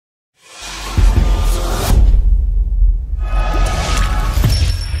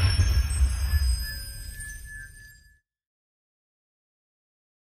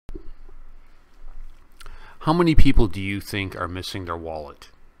How many people do you think are missing their wallet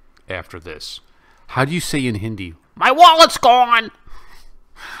after this? How do you say in Hindi, "My wallet's gone"?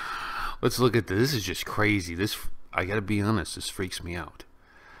 Let's look at this. This is just crazy. I gotta be honest, this freaks me out.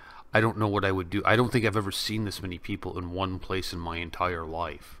 I don't know what I would do. I don't think I've ever seen this many people in one place in my entire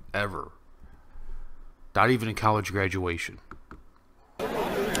life. Ever. Not even in college graduation.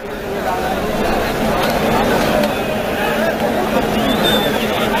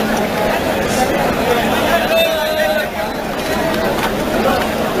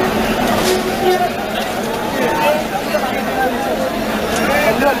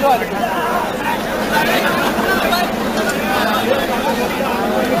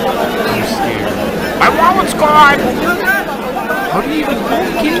 I'm scared. My wallet's gone! How do you even move?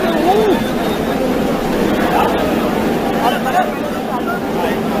 You can't even move!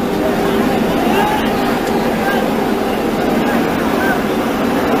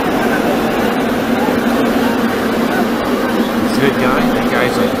 See that guy? That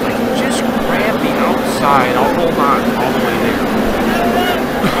guy's like, just grab me outside. I'll hold on all the way there.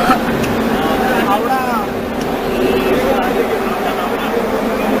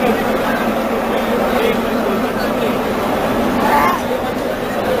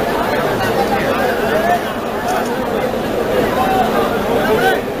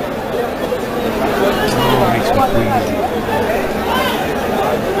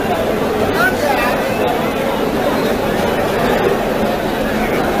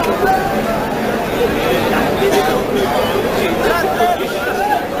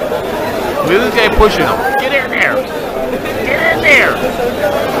 Look at this guy pushing him. Get in there! Get in there!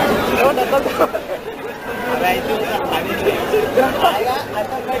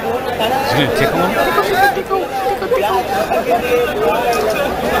 He's gonna tickle him?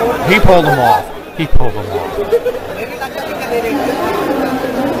 He pulled him off. He pulled him off.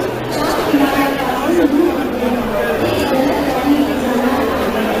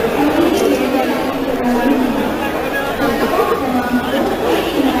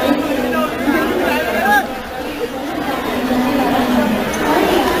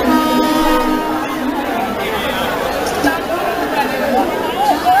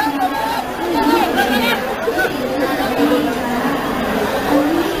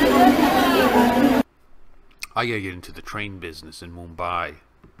 I gotta get into the train business in Mumbai.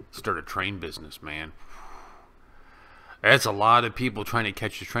 Start a train business, man. That's a lot of people trying to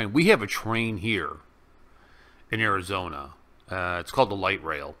catch the train. We have a train here in Arizona. It's called the light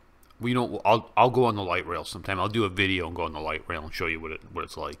rail. I'll go on the light rail sometime. I'll do a video and go on the light rail and show you what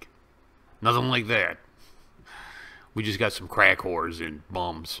it's like. Nothing like that. We just got some crack whores and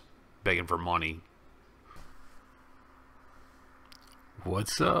bums begging for money.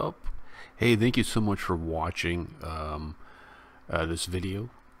 What's up? Hey, thank you so much for watching this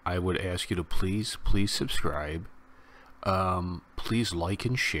video. I would ask you to please subscribe. Please like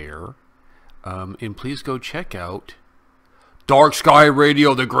and share. And please go check out Dark Sky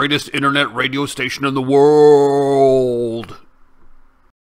Radio, the greatest internet radio station in the world.